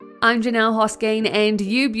I'm Janelle Hosking, and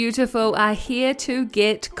you beautiful are here to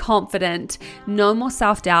get confident. No more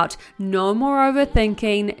self-doubt, no more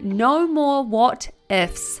overthinking, no more what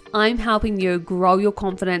ifs. I'm helping you grow your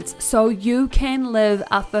confidence so you can live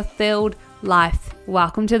a fulfilled life.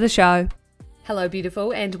 Welcome to the show. Hello,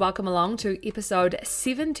 beautiful, and welcome along to episode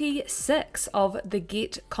 76 of the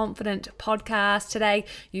Get Confident podcast. Today,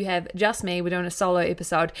 you have just me. We're doing a solo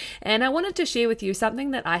episode, and I wanted to share with you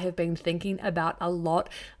something that I have been thinking about a lot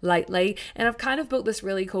lately, and I've kind of built this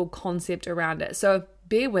really cool concept around it. So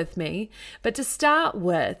bear with me. But to start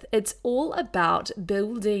with, it's all about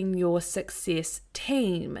building your success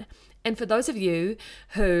team. And for those of you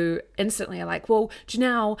who instantly are like, well,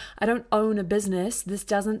 Janelle, I don't own a business. This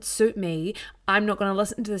doesn't suit me. I'm not going to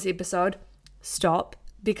listen to this episode. Stop,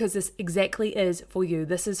 because this exactly is for you.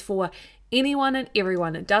 This is for anyone and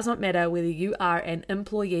everyone. It does not matter whether you are an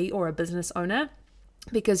employee or a business owner,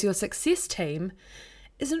 because your success team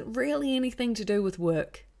isn't really anything to do with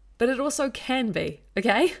work, but it also can be,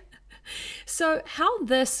 okay? So how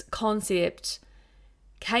this concept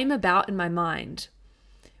came about in my mind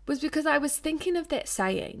was because I was thinking of that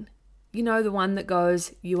saying, you know, the one that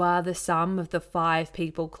goes, you are the sum of the 5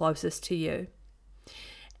 people closest to you.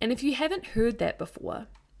 And if you haven't heard that before,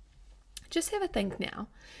 just have a think now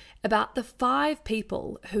about the 5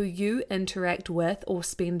 people who you interact with or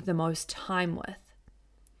spend the most time with.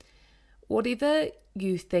 Whatever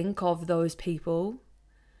you think of those people,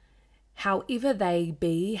 however they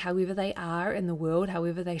be, however they are in the world,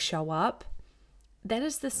 however they show up, that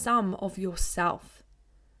is the sum of yourself.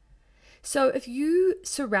 So if you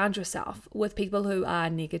surround yourself with people who are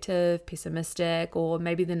negative, pessimistic, or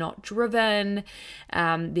maybe they're not driven,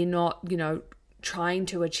 they're not, trying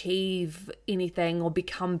to achieve anything or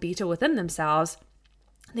become better within themselves,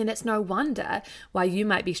 then it's no wonder why you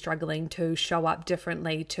might be struggling to show up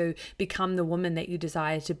differently, to become the woman that you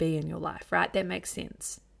desire to be in your life, right? That makes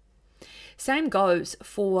sense. Same goes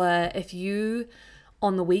for if you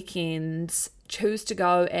on the weekends choose to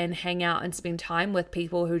go and hang out and spend time with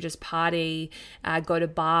people who just party, go to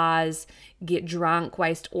bars, get drunk,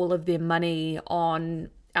 waste all of their money on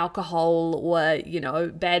alcohol or,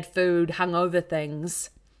 bad food, hungover things.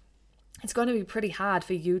 It's going to be pretty hard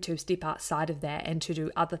for you to step outside of that and to do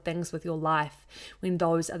other things with your life when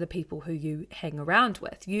those are the people who you hang around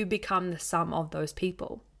with. You become the sum of those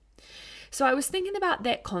people. So I was thinking about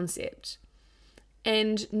that concept,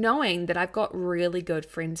 and knowing that I've got really good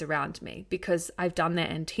friends around me because I've done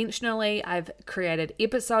that intentionally. I've created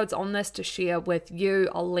episodes on this to share with you.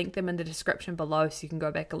 I'll link them in the description below so you can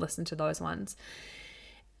go back and listen to those ones.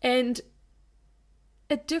 And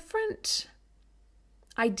a different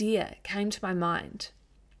idea came to my mind,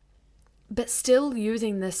 but still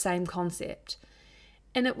using this same concept.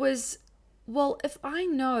 And it was, well, if I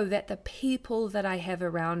know that the people that I have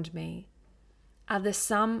around me are the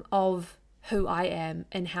sum of who I am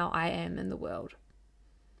and how I am in the world,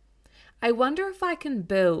 I wonder if I can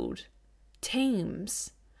build teams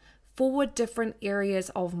for different areas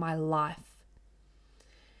of my life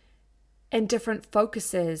and different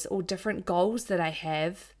focuses or different goals that I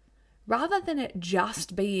have, rather than it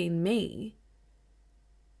just being me.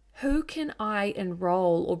 Who can I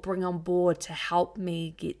enroll or bring on board to help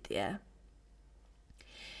me get there?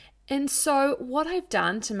 And so what I've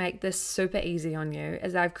done to make this super easy on you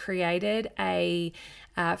is I've created a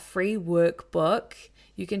free workbook.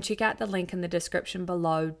 You can check out the link in the description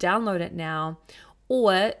below, download it now,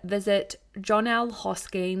 or visit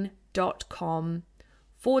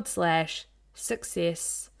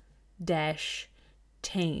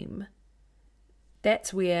janellehosking.com/success-team.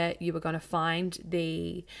 That's where you are going to find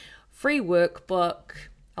the free workbook.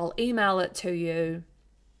 I'll email it to you.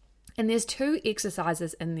 And there's 2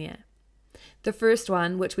 exercises in there. The first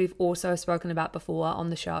one, which we've also spoken about before on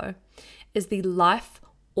the show, is the life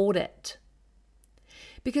audit.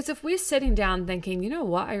 Because if we're sitting down thinking, you know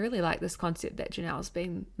what, I really like this concept that Janelle's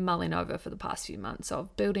been mulling over for the past few months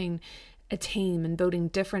of building a team and building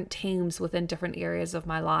different teams within different areas of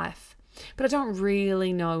my life, but I don't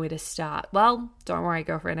really know where to start. Well, don't worry,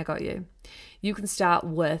 girlfriend, I got you. You can start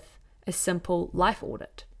with a simple life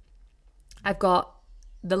audit. I've got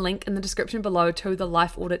the link in the description below to the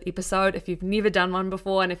life audit episode if you've never done one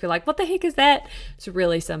before, and if you're like, what the heck is that? It's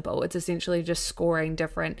really simple. It's essentially just scoring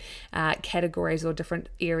different categories or different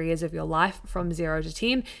areas of your life from 0 to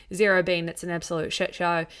 10. 0 being it's an absolute shit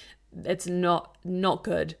show. It's not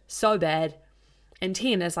good, so bad. And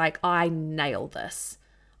 10 is like, I nail this.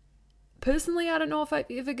 Personally, I don't know if I've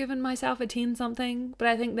ever given myself a 10 something, but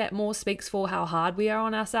I think that more speaks for how hard we are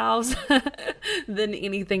on ourselves than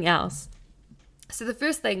anything else. So the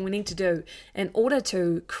first thing we need to do in order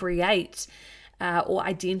to create or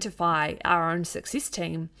identify our own success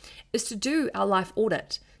team is to do our life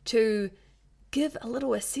audit, to give a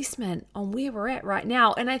little assessment on where we're at right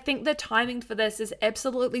now. And I think the timing for this is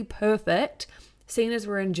absolutely perfect, seeing as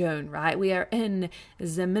we're in June, right? We are in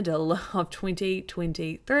the middle of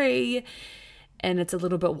 2023 and it's a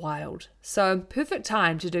little bit wild. So perfect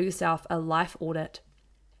time to do yourself a life audit.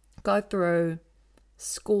 Go through,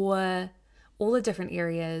 score all the different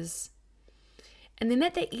areas. And then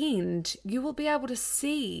at the end, you will be able to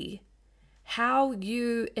see how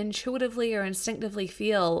you intuitively or instinctively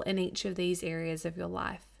feel in each of these areas of your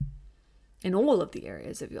life, in all of the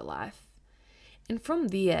areas of your life. And from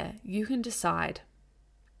there, you can decide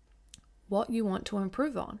what you want to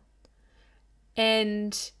improve on.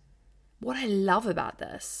 And what I love about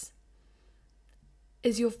this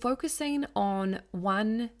is you're focusing on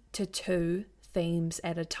 1 to 2 themes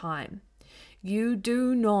at a time. You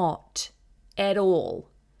do not at all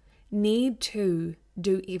need to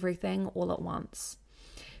do everything all at once.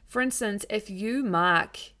 For instance, if you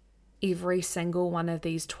mark every single one of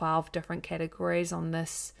these 12 different categories on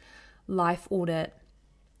this life audit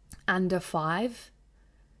under 5,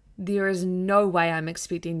 there is no way I'm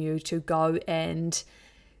expecting you to go and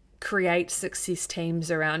create success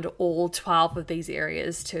teams around all 12 of these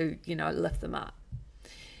areas to, lift them up.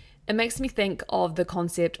 It makes me think of the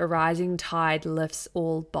concept a rising tide lifts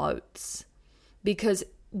all boats, because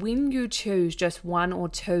when you choose just 1 or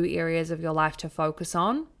 2 areas of your life to focus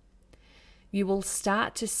on, you will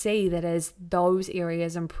start to see that as those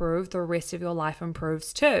areas improve, the rest of your life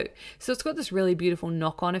improves too. So it's got this really beautiful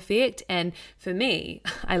knock-on effect. And for me,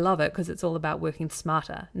 I love it because it's all about working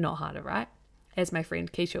smarter, not harder, right? As my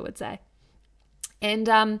friend Keisha would say. And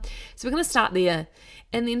so we're going to start there.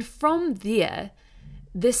 And then from there,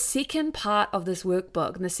 the second part of this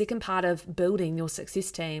workbook and the second part of building your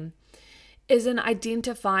success team is in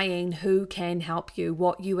identifying who can help you,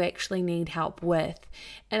 what you actually need help with.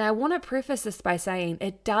 And I want to preface this by saying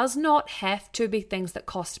it does not have to be things that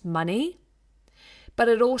cost money, but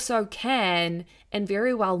it also can and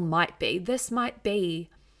very well might be. This might be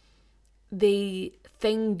the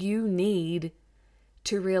thing you need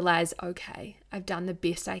to realize, okay, I've done the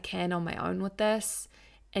best I can on my own with this.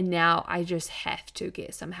 And now I just have to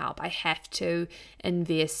get some help. I have to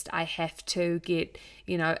invest. I have to get,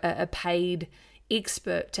 a paid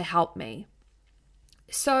expert to help me.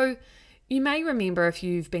 So you may remember, if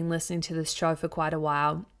you've been listening to this show for quite a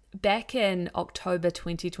while, back in October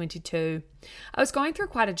 2022, I was going through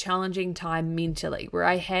quite a challenging time mentally, where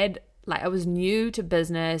I was new to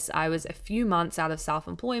business. I was a few months out of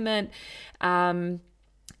self-employment.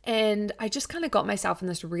 And I just kind of got myself in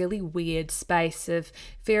this really weird space of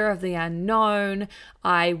fear of the unknown.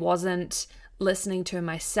 I wasn't listening to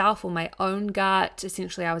myself or my own gut.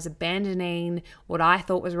 Essentially, I was abandoning what I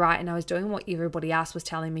thought was right, and I was doing what everybody else was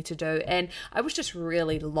telling me to do. And I was just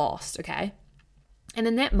really lost, okay? And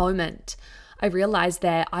in that moment, I realized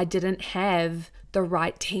that I didn't have the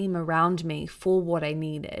right team around me for what I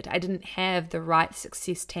needed. I didn't have the right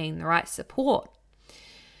success team, the right support.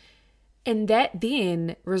 And that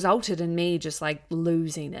then resulted in me just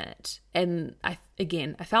losing it. And I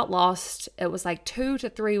felt lost. It was 2 to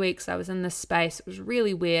 3 weeks I was in this space. It was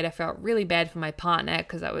really weird. I felt really bad for my partner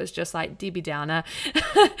because I was just Debbie Downer.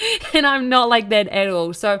 And I'm not like that at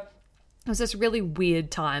all. So it was this really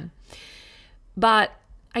weird time. But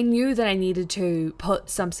I knew that I needed to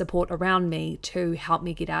put some support around me to help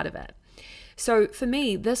me get out of it. So for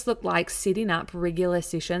me, this looked like setting up regular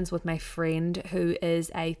sessions with my friend who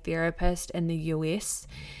is a therapist in the US,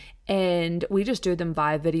 and we just do them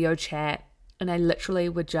via video chat. And I literally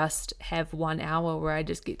would just have 1 hour where I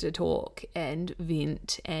just get to talk and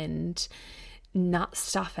vent and nut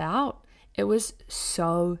stuff out. It was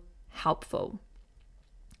so helpful.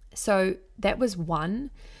 So that was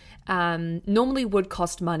one. Normally would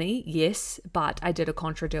cost money, yes, but I did a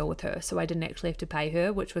contra deal with her, so I didn't actually have to pay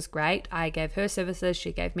her, which was great. I gave her services,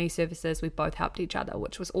 she gave me services, we both helped each other,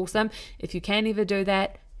 which was awesome. If you can ever do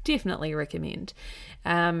that, definitely recommend.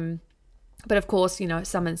 But of course,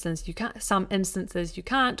 some instances you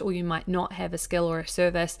can't, or you might not have a skill or a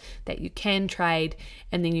service that you can trade,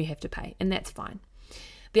 and then you have to pay, and that's fine.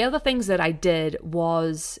 The other things that I did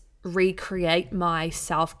was recreate my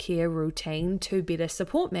self-care routine to better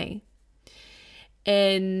support me.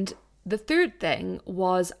 And the third thing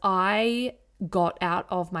was I got out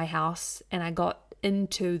of my house and I got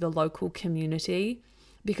into the local community,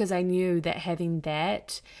 because I knew that having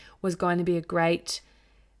that was going to be a great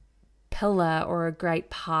pillar or a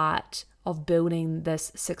great part of building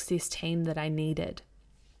this success team that I needed.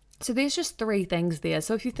 So there's just 3 things there.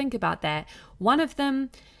 So if you think about that, one of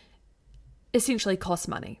them, essentially costs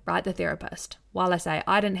money, right? The therapist. While I say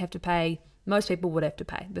I didn't have to pay, most people would have to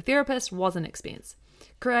pay. The therapist was an expense.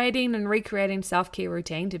 Creating and recreating self-care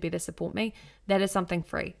routine to better support me, that is something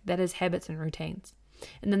free. That is habits and routines.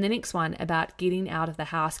 And then the next one about getting out of the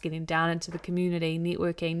house, getting down into the community,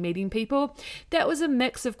 networking, meeting people. That was a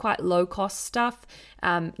mix of quite low cost stuff,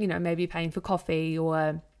 maybe paying for coffee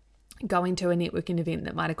or going to a networking event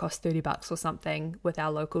that might have cost $30 or something with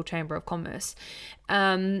our local Chamber of Commerce.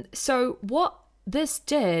 So what this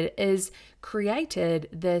did is created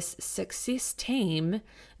this success team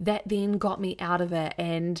that then got me out of it.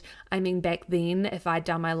 And I mean, back then, if I'd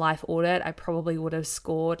done my life audit, I probably would have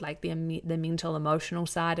scored like the mental, emotional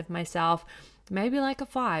side of myself, maybe like a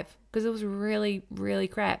 5, because it was really, really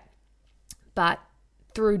crap. But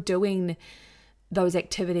through doing those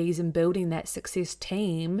activities and building that success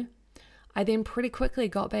team, I then pretty quickly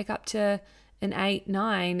got back up to an 8,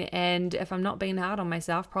 9, and if I'm not being hard on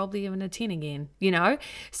myself, probably even a 10 again,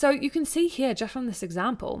 So you can see here, just from this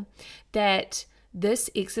example, that this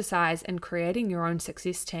exercise in creating your own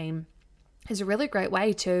success team is a really great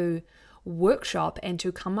way to workshop and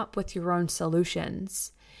to come up with your own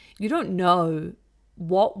solutions. You don't know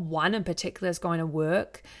what one in particular is going to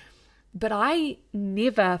work, but I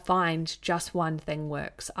never find just one thing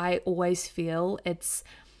works. I always feel it's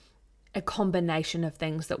a combination of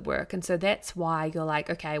things that work. And so that's why you're like,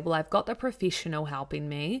 okay, well, I've got the professional helping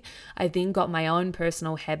me. I've then got my own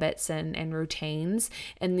personal habits and routines.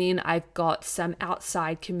 And then I've got some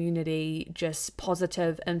outside community, just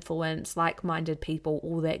positive influence, like-minded people,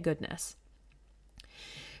 all that goodness.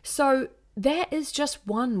 So that is just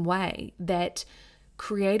one way that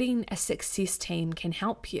creating a success team can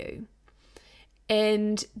help you.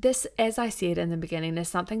 And this, as I said in the beginning, is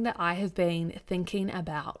something that I have been thinking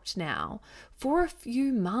about now for a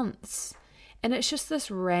few months. And it's just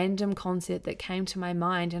this random concept that came to my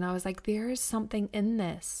mind. And I was like, there is something in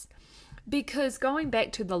this. Because going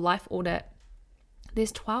back to the life audit,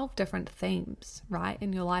 there's 12 different themes, right,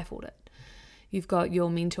 in your life audit. You've got your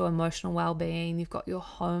mental, emotional well-being, you've got your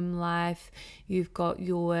home life, you've got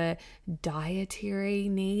your dietary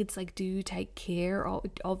needs, like do you take care of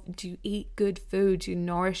do you eat good food, do you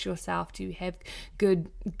nourish yourself, do you have good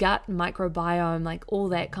gut microbiome, like all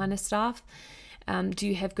that kind of stuff. Do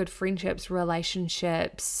you have good friendships,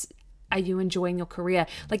 relationships? Are you enjoying your career?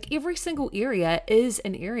 Like every single area is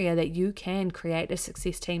an area that you can create a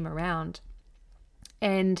success team around.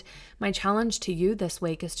 And my challenge to you this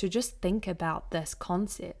week is to just think about this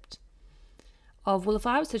concept of, well, if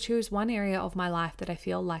I was to choose one area of my life that I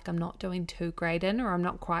feel like I'm not doing too great in, or I'm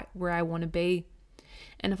not quite where I want to be,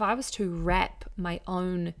 and if I was to wrap my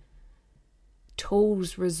own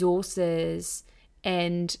tools, resources,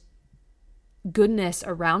 and goodness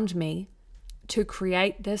around me to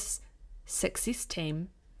create this success team,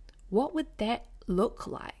 what would that look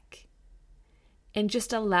like? And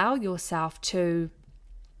just allow yourself to,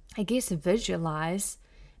 I guess, visualize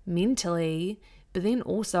mentally, but then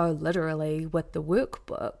also literally with the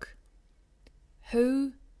workbook,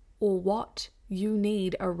 who or what you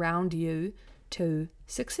need around you to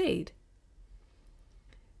succeed.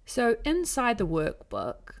 So inside the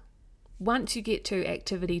workbook, once you get to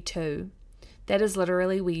activity 2, that is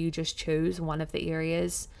literally where you just choose one of the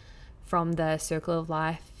areas from the circle of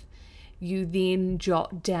life. You then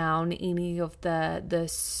jot down any of the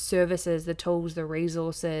services, the tools, the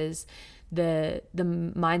resources, the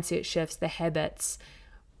mindset shifts, the habits.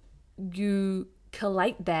 You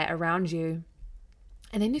collate that around you.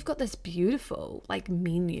 And then you've got this beautiful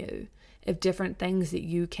menu of different things that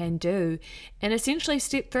you can do. And essentially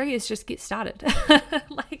step 3 is just get started.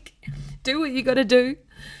 Do what you got to do.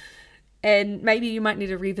 And maybe you might need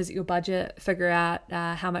to revisit your budget, figure out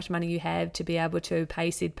how much money you have to be able to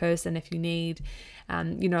pay said person if you need.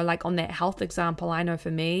 Like on that health example, I know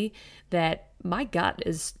for me that my gut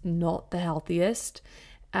is not the healthiest.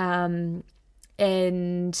 And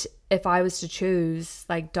if I was to choose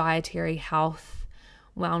like dietary health,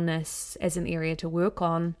 wellness as an area to work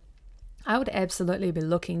on, I would absolutely be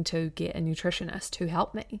looking to get a nutritionist to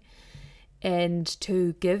help me and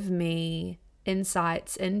to give me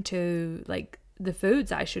insights into like the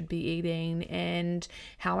foods I should be eating and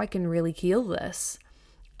how I can really heal this,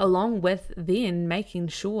 along with then making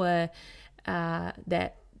sure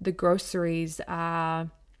that the groceries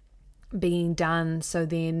are being done so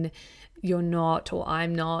then you're not, or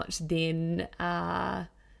I'm not then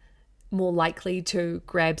more likely to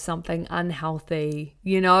grab something unhealthy,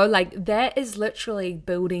 that is literally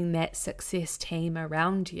building that success team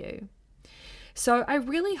around you. So I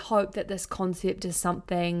really hope that this concept is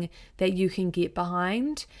something that you can get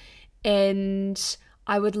behind, and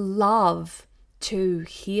I would love to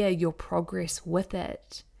hear your progress with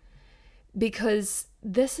it, because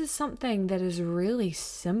this is something that is really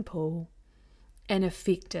simple and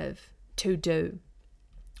effective to do.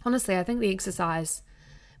 Honestly, I think the exercise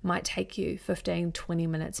might take you 15-20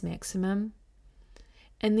 minutes maximum,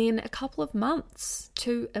 and then a couple of months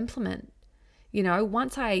to implement.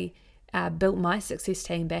 Once I built my success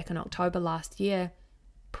team back in October last year,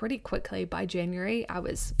 pretty quickly by January, I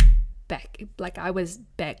was back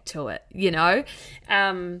to it,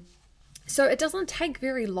 So it doesn't take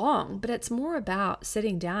very long, but it's more about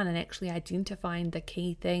sitting down and actually identifying the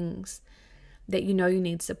key things that you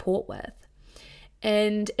need support with.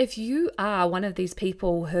 And if you are one of these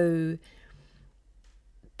people who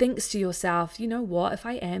thinks to yourself, you know what, if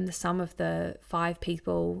I am the sum of the 5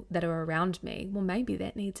 people that are around me, well, maybe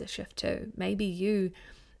that needs a shift too. Maybe you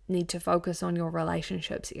need to focus on your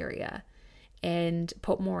relationships area and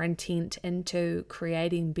put more intent into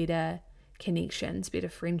creating better connections, better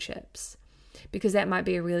friendships, because that might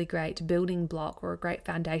be a really great building block or a great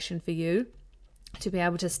foundation for you to be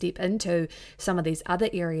able to step into some of these other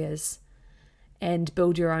areas and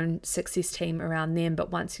build your own success team around them.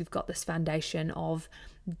 But once you've got this foundation of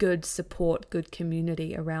good support, good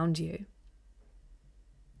community around you.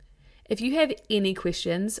 If you have any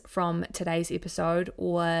questions from today's episode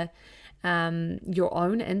or your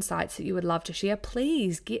own insights that you would love to share,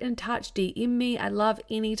 please get in touch, DM me. I love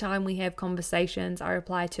any time we have conversations. I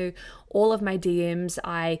reply to all of my DMs.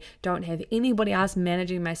 I don't have anybody else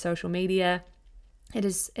managing my social media. It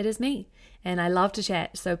is me, and I love to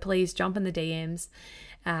chat. So please jump in the DMs,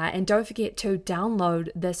 and don't forget to download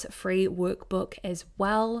this free workbook as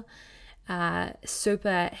well.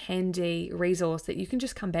 Super handy resource that you can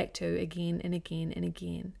just come back to again and again and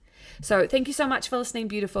again. So thank you so much for listening,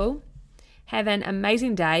 beautiful. Have an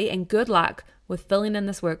amazing day and good luck with filling in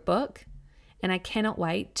this workbook. And I cannot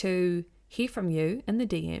wait to hear from you in the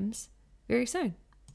DMs very soon.